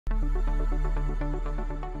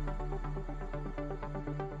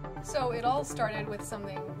So it all started with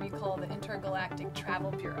something we call the Intergalactic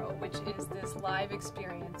Travel Bureau, which is this live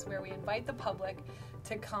experience where we invite the public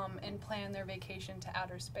to come and plan their vacation to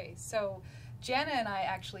outer space. So Jana and I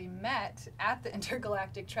actually met at the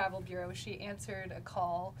Intergalactic Travel Bureau. She answered a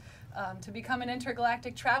call to become an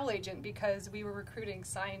intergalactic travel agent because we were recruiting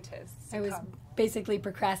scientists. I was basically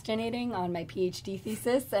procrastinating on my PhD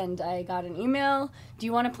thesis, and I got an email, do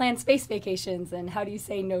you want to plan space vacations, and how do you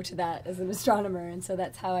say no to that as an astronomer? And so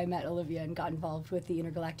that's how I met Olivia and got involved with the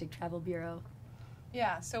Intergalactic Travel Bureau.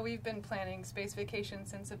 Yeah, so we've been planning space vacations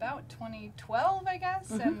since about 2012, I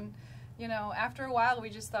guess, and you know, after a while we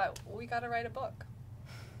just thought, well, we got to write a book.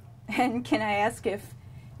 And can I ask if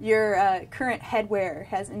your current headwear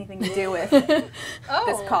has anything to do with this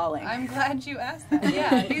calling? I'm glad you asked that.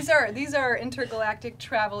 Yeah, these are intergalactic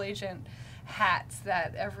travel agent hats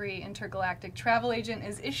that every intergalactic travel agent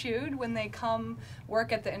is issued when they come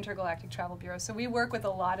work at the Intergalactic Travel Bureau. So we work with a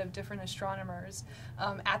lot of different astronomers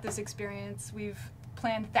at this experience. We've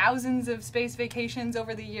planned thousands of space vacations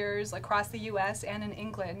over the years across the U.S. and in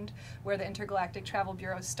England, where the Intergalactic Travel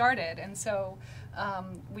Bureau started. And so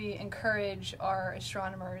we encourage our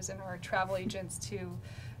astronomers and our travel agents to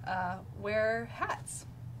wear hats.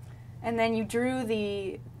 And then you drew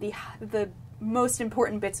the most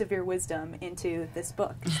important bits of your wisdom into this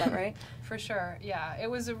book. Is that right? For sure, yeah. It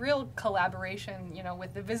was a real collaboration, you know,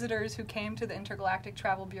 with the visitors who came to the Intergalactic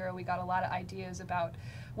Travel Bureau. We got a lot of ideas about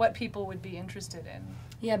what people would be interested in.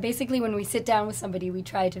 Yeah, basically when we sit down with somebody, we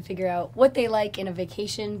try to figure out what they like in a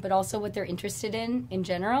vacation, but also what they're interested in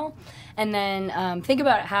general, and then think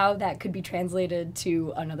about how that could be translated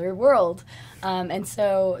to another world. And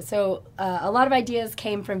so a lot of ideas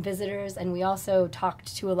came from visitors, and we also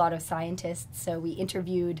talked to a lot of scientists. So we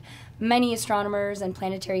interviewed many astronomers and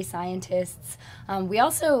planetary scientists. We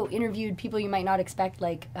also interviewed people you might not expect,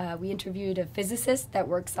 like we interviewed a physicist that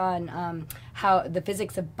works on how the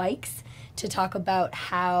physics of bikes, to talk about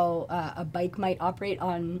how a bike might operate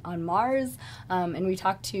on Mars, and we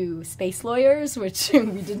talked to space lawyers, which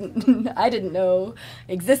I didn't know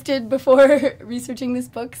existed before researching this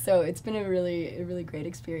book. So it's been a really great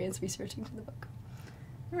experience researching for the book.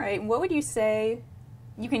 All right, what would you say,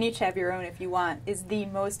 you can each have your own if you want, is the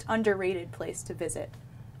most underrated place to visit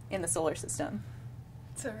in the solar system?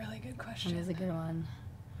 It's a really good question. It is a good one.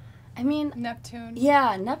 I mean, Neptune.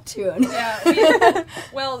 Yeah, Neptune. Yeah.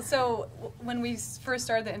 Well, so when we first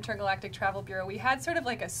started the Intergalactic Travel Bureau, we had sort of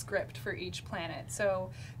like a script for each planet.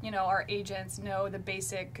 So, you know, our agents know the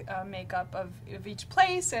basic makeup of each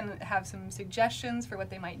place and have some suggestions for what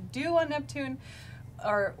they might do on Neptune,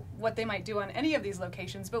 or what they might do on any of these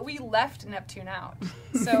locations, but we left Neptune out.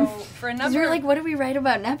 So for a number, you're like, what do we write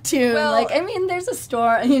about Neptune? Well, like, I mean, there's a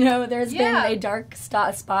storm. You know, there's been a dark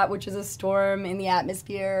spot, which is a storm in the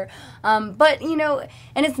atmosphere. But you know,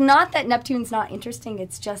 and it's not that Neptune's not interesting.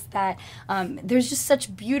 It's just that there's just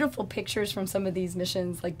such beautiful pictures from some of these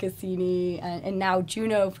missions, like Cassini and now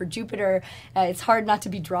Juno for Jupiter. It's hard not to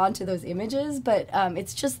be drawn to those images, but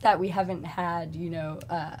it's just that we haven't had, you know,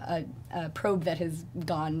 a probe that has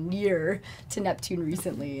gone near to Neptune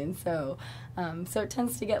recently, and so it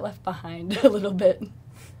tends to get left behind a little bit.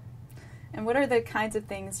 And what are the kinds of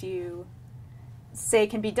things you say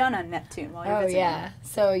can be done on Neptune while you're visiting? Oh yeah,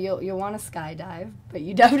 so you'll want to skydive, but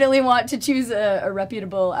you definitely want to choose a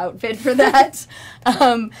reputable outfit for that.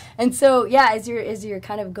 And so yeah, as you're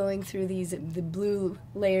kind of going through the blue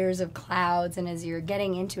layers of clouds, and as you're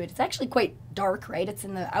getting into it, it's actually quite dark, right? It's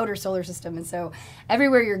in the outer solar system, and so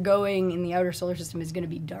everywhere you're going in the outer solar system is going to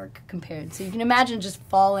be dark compared. So you can imagine just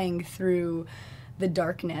falling through the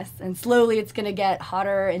darkness, and slowly it's going to get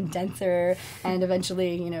hotter and denser, and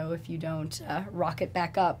eventually, you know, if you don't rocket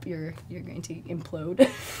back up, you're going to implode.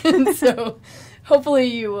 And so hopefully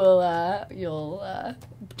you'll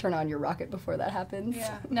turn on your rocket before that happens.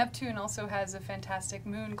 Yeah, Neptune also has a fantastic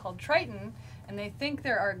moon called Triton, and they think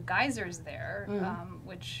there are geysers there,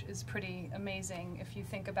 which is pretty amazing. If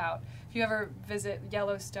you ever visit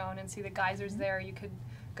Yellowstone and see the geysers there, you could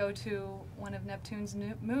go to one of Neptune's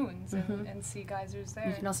moons and see geysers there.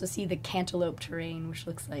 You can also see the cantaloupe terrain, which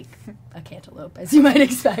looks like a cantaloupe, as you might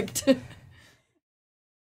expect.